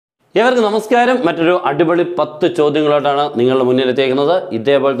ഏവർക്കും നമസ്കാരം. മറ്റൊരു അടിപൊളി 10 ചോദ്യങ്ങളോട്ടാണ് നിങ്ങളുടെ മുന്നിലെത്തിയിരിക്കുന്നത്.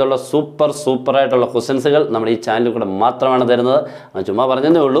 ഇതേപോലത്തുള്ള സൂപ്പറായിട്ടുള്ള ക്വസ്റ്റൻസുകൾ നമ്മുടെ ഈ ചാനലിൽ കൂടെ മാത്രമാണ് തരുന്നത്. ഞാൻ ചുമ്മാ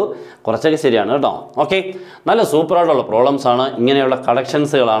പറഞ്ഞതേ ഉള്ളൂ, കുറച്ചൊക്കെ ശരിയാണ് കേട്ടോ. ഓക്കെ, നല്ല സൂപ്പറായിട്ടുള്ള പ്രോബ്ലംസ് ആണ്. ഇങ്ങനെയുള്ള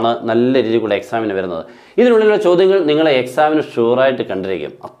കളക്ഷൻസുകളാണ് നല്ല രീതിയിൽ കൂടെ എക്സാമിന് വരുന്നത്. ഇതിനുള്ളിലുള്ള ചോദ്യങ്ങൾ നിങ്ങളെ എക്സാമിന് ഷുവറായിട്ട്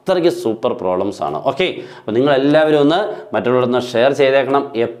കണ്ടിരിക്കും. അത്രയ്ക്ക് സൂപ്പർ പ്രോബ്ലംസ് ആണ്. ഓക്കെ, അപ്പോൾ നിങ്ങളെല്ലാവരും ഒന്ന് മറ്റുള്ളവരൊന്ന് ഷെയർ ചെയ്തേക്കണം.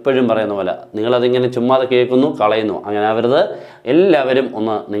 എപ്പോഴും പറയുന്ന പോലെ നിങ്ങളതിങ്ങനെ ചുമ്മാതെ കേൾക്കുന്നു കളയുന്നു അങ്ങനെ ആവരുത്. എല്ലാവരും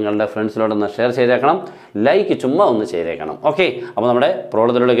ഒന്ന് നിങ്ങളുടെ ഫ്രണ്ട്സിലോടൊന്ന് ഷെയർ ചെയ്തേക്കണം. ലൈക്ക് ചുമ്മാ ഒന്ന് ചെയ്തേക്കണം. ഓക്കെ, അപ്പോൾ നമ്മുടെ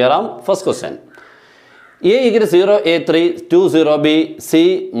പ്രോബ്ലത്തിലൂടെ കയറാം. First question, A equal 0, A3, 2, 0, B, C,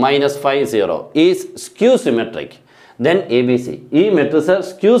 -5, 0 is skew symmetric. Then ABC. ഈ മെട്രിക്സ്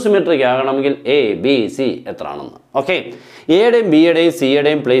സ്ക്യൂ സിമെട്രിക് ആകണമെങ്കിൽ ABC എത്ര ആണെന്ന്. ഓക്കെ, എയുടെയും ബിയുടെയും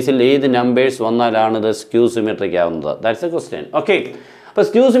സിയുടെയും പ്ലേസിൽ ഏത് നമ്പേഴ്സ് വന്നാലാണ് ഇത് സ്ക്യൂ സിമെട്രിക് ആവുന്നത്? That's A question. ഓക്കെ, അപ്പോൾ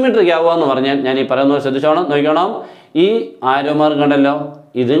സ്ക്യൂ സിമെട്രിക് ആവുക എന്ന് പറഞ്ഞാൽ ഞാൻ ഈ പറയുന്നത് ശ്രദ്ധിച്ചോണം, നോക്കണം. ഈ ആരോമാർ കണ്ടല്ലോ,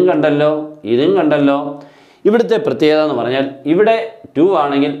 ഇതും കണ്ടല്ലോ, ഇതും കണ്ടല്ലോ. ഇവിടുത്തെ പ്രത്യേകത എന്ന് പറഞ്ഞാൽ ഇവിടെ 2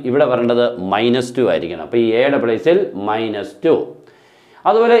 ആണെങ്കിൽ ഇവിടെ വരേണ്ടത് -2 ആയിരിക്കണം. അപ്പോൾ ഈ എയുടെ പ്ലേസിൽ -2.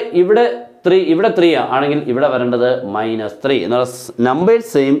 അതുപോലെ ഇവിടെ 3 ആണെങ്കിൽ ഇവിടെ വരേണ്ടത് -3 എന്നുള്ള numbers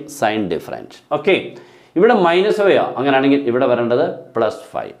same, sign different. Okay, ഇവിടെ -5 അങ്ങനെയാണെങ്കിൽ ഇവിടെ വരേണ്ടത്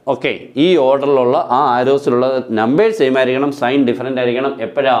 +5. ഓക്കെ, ഈ ഓർഡറിലുള്ള ആ ആരോസിലുള്ള നമ്പേഴ്സ് സെയിം ആയിരിക്കണം, സൈൻ ഡിഫറൻറ്റ് ആയിരിക്കണം.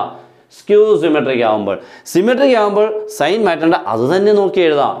 എപ്പോഴാണ്? സ്ക്യൂ സിമെട്രിക് ആകുമ്പോൾ. സിമെട്രിക് ആകുമ്പോൾ സൈൻ മാറ്റേണ്ട, അത് തന്നെ നോക്കി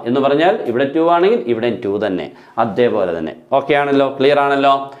എഴുതാം. എന്ന് പറഞ്ഞാൽ ഇവിടെ 2 ആണെങ്കിൽ ഇവിടെ 2 തന്നെ, അതേപോലെ തന്നെ. ഓക്കെ ആണല്ലോ, ക്ലിയർ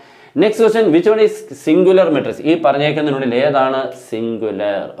ആണല്ലോ. Next question, which one is singular matrix? ഈ പറഞ്ഞേക്കുന്നതിനുള്ളിൽ ഏതാണ്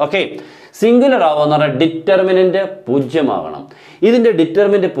സിംഗുലർ? ഓക്കെ, സിംഗുലർ ആവുമെന്ന് പറഞ്ഞാൽ ഡിറ്റർമിനന്റ് 0 ആകണം. ഇതിൻ്റെ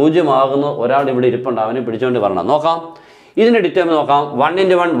ഡിറ്റർമിനന്റ് 0 ആകുന്ന ഒരാൾ ഇവിടെ ഇരിപ്പുണ്ട്, അവനെ പിടിച്ചുകൊണ്ട് വരണം. നോക്കാം, ഇതിൻ്റെ ഡിറ്റർമിനന്റ് നോക്കാം. 1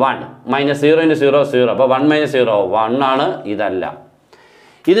 × 1 1, -0 × 0 0. അപ്പോൾ 1 - 0 1 ആണ്, ഇതല്ല.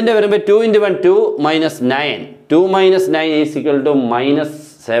 ഇതിൻ്റെ വരുമ്പോൾ 2 × 1 2 -9. 2 - 9 =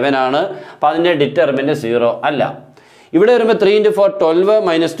 -7 ആണ്. അപ്പോൾ അതിൻ്റെ ഡിറ്റർമിനന്റ് 0 അല്ല. ഇവിടെ വരുമ്പോൾ 3 × 4 12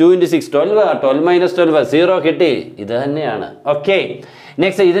 -2 × 6 12. 12 - 12 0 കിട്ടി, ഇത് തന്നെയാണ്. ഓക്കെ,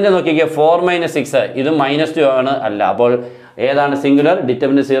 നെക്സ്റ്റ് ഇതിൻ്റെ നോക്കിക്കുക. 4 - 6 ഇത് -2 ആണ്, അല്ല. അപ്പോൾ ഏതാണ് സിംഗുലർ?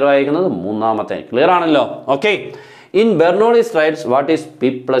 ഡിറ്റർമിനന്റ് 0 ആയിരിക്കുന്നത് മൂന്നാമത്തെ. ക്ലിയർ ആണല്ലോ. Okay, in Bernoulli's trials what is P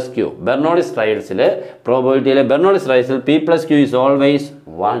 + Q? Bernoulli's ട്രയൽസിൽ പ്രോബബിലിറ്റിയിലെ Bernoulli's ട്രയൽസിൽ P + Q is always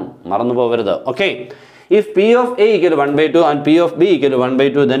 1. മറന്നു പോകരുത്. Okay, if P of A equal 1/2 and P of B equal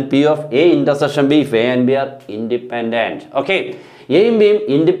 1/2, then P of A intersection B, if A and B are independent. Okay, എയും ബിയും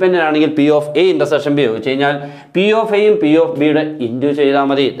independent ആണെങ്കിൽ P of A intersection B വെച്ച് കഴിഞ്ഞാൽ P of Aയും P of Bയുടെ into ചെയ്താൽ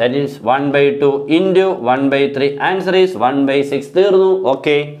മതി. That is 1/2 into 1/3. Answer is 1/6. തീർന്നു.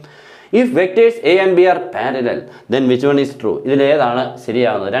 Okay, if vectors A and B are parallel, then which one is true? ഇതിൽ ഏതാണ്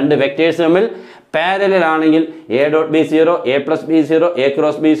ശരിയാവുന്നത്? രണ്ട് വെക്ടേഴ്സ് തമ്മിൽ പാരലൽ ആണെങ്കിൽ A.B0, A + B0, A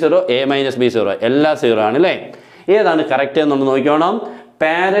 × B0, A - B0 എല്ലാം 0 ആണ് അല്ലേ? ഏതാണ് കറക്റ്റ് എന്നൊന്ന് നോക്കണം.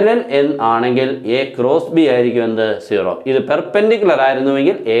 പാരലൽ ആണെങ്കിൽ A × B ആയിരിക്കും എന്ത്? 0. ഇത് പെർപെൻഡിക്കുലർ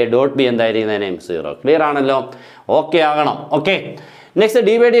ആയിരുന്നുവെങ്കിൽ A.B എന്തായിരിക്കുന്നതിനേയും 0. ക്ലിയർ ആണല്ലോ. ഓക്കെ ആകണം. Okay, next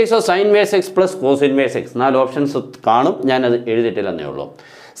dx of sine inverse x + cos inverse x. 4 options കാണും, ഞാനത് എഴുതിയിട്ടില്ലെന്നേ ഉള്ളൂ.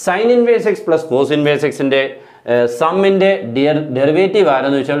 Sine inverse x + cos inverse എക്സിൻ്റെ സമ്മിൻ്റെ ഡെറിവേറ്റീവ്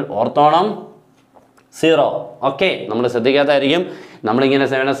ആരെന്ന് വെച്ചാൽ ഓർത്തോണം 0. ഓക്കെ, നമ്മൾ ശ്രദ്ധിക്കാത്തായിരിക്കും. നമ്മളിങ്ങനെ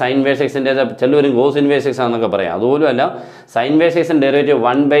സൈൻ ഇൻവേഴ്സ് എക്സിൻ്റെ ചിലവരും കോസ് ഇൻവേഴ്സ് എക്സ് ആണെന്നൊക്കെ പറയാം. അതുപോലും അല്ല, സൈൻ ഇൻവേഴ്സ് എക്സിൻ്റെ ഡെറിവേറ്റീവ്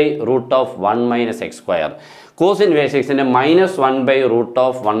 1/√1 - x². കോസ് ഇൻവേഴ്സ് എക്സിൻ്റെ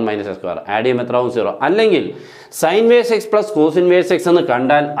 -1/√1 - x². ആഡ് ചെയ്യുമ്പോൾ എത്ര ആവും? 0. അല്ലെങ്കിൽ sine inverse x + cos inverse x എന്ന്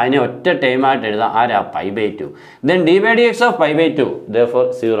കണ്ടാൽ അതിനെ ഒറ്റ ടൈമായിട്ട് എഴുതാം. ആരാ? π/2. Then dx of π/2 therefore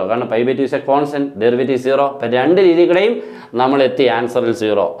 0. കാരണം π/2 ഇസ് എ കോൺസ്റ്റന്റ്, ഡെറിവേറ്റീവ് 0. അപ്പം രണ്ട് രീതികളെയും നമ്മൾ എത്തി ആൻസറിൽ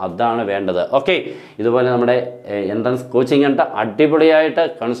 0. അതാണ് വേണ്ടത്. ഓക്കെ, ഇതുപോലെ നമ്മുടെ എൻട്രൻസ് കോച്ചിങ് കണ്ട അടിപൊളിയായിട്ട്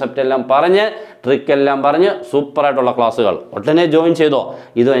കൺസെപ്റ്റ് എല്ലാം പറഞ്ഞ് ട്രിക്ക് എല്ലാം പറഞ്ഞ് സൂപ്പറായിട്ടുള്ള ക്ലാസ്സുകൾ ഒട്ടനെ ജോയിൻ ചെയ്തോ.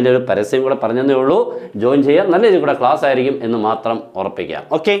 ഇതും അതിൻ്റെ ഒരു പരസ്യം കൂടെ പറഞ്ഞതേ ഉള്ളൂ. ജോയിൻ ചെയ്യാൻ നല്ല രീതിയിൽ കൂടെ ക്ലാസ് ആയിരിക്കും എന്ന് മാത്രം ഉറപ്പിക്കാം.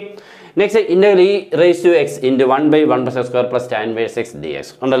 Okay, next integral e⁻x × 1/1 + x² + tan inverse x dx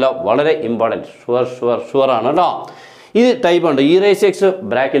ഉണ്ടല്ലോ. വളരെ ഇമ്പോർട്ടൻറ്റ്, ഷുവർ ആണ് കേട്ടോ. ഇത് ടൈപ്പ് ഉണ്ട്. e⁻x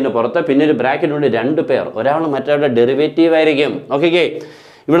ബ്രാക്കറ്റിന് പുറത്ത്, പിന്നെ ഒരു ബ്രാക്കറ്റിനുണ്ട് 2 പേർ, ഒരാൾ മറ്റൊരാളുടെ ഡെറിവേറ്റീവ് ആയിരിക്കും. ഓക്കെ,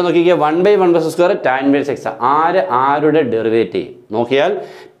 ഇവിടെ നോക്കിക്കുക. 1/1 + x² tan inverse x. ആരുടെ ഡെറിവേറ്റീവ് നോക്കിയാൽ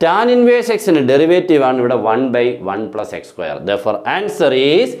tan inverse x-ന് ഡെറിവേറ്റീവ് ആണ് ഇവിടെ 1/1 + x². therefore answer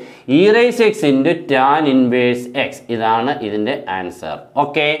is e⁻x × tan inverse x. ഇതാണ് ഇതിൻ്റെ answer.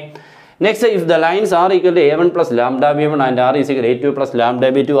 Okay, next, if the lines r = a1 + λb1 and r = a2 +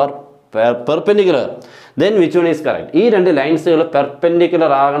 λb2 are perpendicular, then which one is correct? ഈ രണ്ട് ലൈൻസുകൾ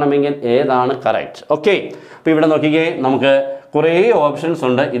perpendicular ആകണമെങ്കിൽ ഏതാണ് correct? Okay, അപ്പോൾ ഇവിടെ നോക്കിക്കേ, നമുക്ക് കുറേ ഓപ്ഷൻസ്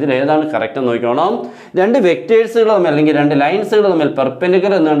ഉണ്ട്. ഇതിൽ ഏതാണ് കറക്റ്റ് എന്ന് നോക്കണം. രണ്ട് വെക്ടേഴ്സുകൾ തമ്മിൽ അല്ലെങ്കിൽ രണ്ട് ലൈൻസുകൾ തമ്മിൽ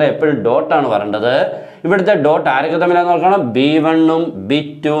പെർപെൻഡിക്കുലർ എന്നുകൊണ്ട് എപ്പോഴും ഡോട്ടാണ് വരേണ്ടത്. ഇവിടുത്തെ ഡോട്ട് ആരൊക്കെ തമ്മിലാണെന്ന് നോക്കണം, B1ഉം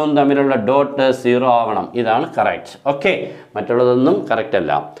B2ഉം തമ്മിലുള്ള ഡോട്ട് 0 ആവണം. ഇതാണ് കറക്റ്റ്. ഓക്കെ, മറ്റുള്ളതൊന്നും കറക്റ്റ്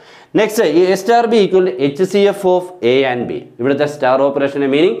അല്ല. നെക്സ്റ്റ്, ഈ A star B equal HCF of A and B. ഇവിടുത്തെ സ്റ്റാർ ഓപ്പറേഷൻ്റെ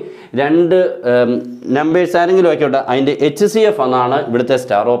മീനിങ് രണ്ട് നമ്പേഴ്സ് ആരെങ്കിലും ആയിക്കോട്ടെ അതിൻ്റെ HCF എന്നാണ് ഇവിടുത്തെ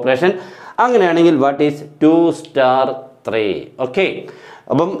സ്റ്റാർ ഓപ്പറേഷൻ. അങ്ങനെയാണെങ്കിൽ വാട്ട് ഈസ് 2 സ്റ്റാർ 3? ഓക്കെ,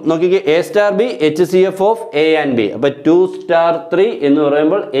 അപ്പം നോക്കിക്കേ, A star B HCF of A and B. അപ്പം 2 സ്റ്റാർ 3 എന്ന്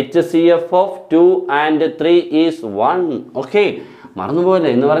പറയുമ്പോൾ HCF of 2 and 3 is 1. Okay, മറന്നുപോലെ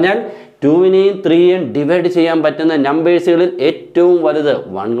എന്ന് പറഞ്ഞാൽ 2നെയും 3യും ഡിവൈഡ് ചെയ്യാൻ പറ്റുന്ന നമ്പേഴ്സുകളിൽ ഏറ്റവും വലുത്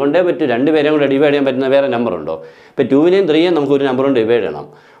 1 കൊണ്ടേ പറ്റൂ. 2 പേരെയും കൂടെ ഡിവൈഡ് ചെയ്യാൻ പറ്റുന്ന വേറെ നമ്പർ ഉണ്ടോ? ഇപ്പോൾ 2നെയും 3യും നമുക്ക് ഒരു നമ്പർ കൊണ്ട് ഡിവൈഡ് ചെയ്യണം.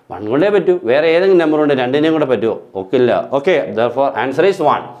 1 കൊണ്ടേ പറ്റൂ. വേറെ ഏതെങ്കിലും നമ്പർ കൊണ്ട് 2നെയും കൂടെ പറ്റുമോ? ഒക്കില്ല. Okay, therefore answer is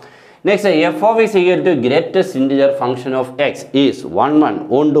 1. Next, f of x equal to greatest integer function of x is 1 1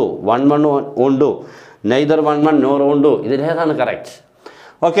 onto 1 1 onto neither 1 1 nor onto. ഇതിലേതാണ് correct?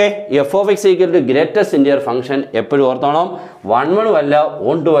 Okay, F of X equal to greatest integer function എപ്പോഴും ഓർത്തോണം 1 1 അല്ല,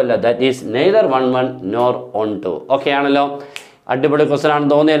 ഓൺ2 അല്ല. That is neither 1 1 nor ഓൺ2. Okay ആണല്ലോ? അടിപൊളി question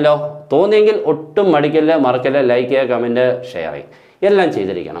ആണെന്ന് തോന്നിയല്ലോ? തോന്നിയെങ്കിൽ ഒട്ടും മടിക്കല്ല, മറക്കല്ല, like ചെയ്യുക, കമൻറ്റ്, ഷെയറിങ് എല്ലാം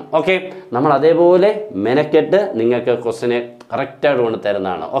ചെയ്തിരിക്കണം. ഓക്കെ, നമ്മൾ അതേപോലെ മെനക്കെട്ട് നിങ്ങൾക്ക് ക്വസ്റ്റിനെ കറക്റ്റായിട്ട് കൊണ്ട്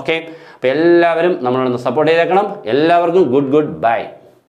തരുന്നതാണ്. ഓക്കെ, അപ്പോൾ എല്ലാവരും നമ്മളൊന്ന് സപ്പോർട്ട് ചെയ്തേക്കണം. എല്ലാവർക്കും ഗുഡ് ബൈ.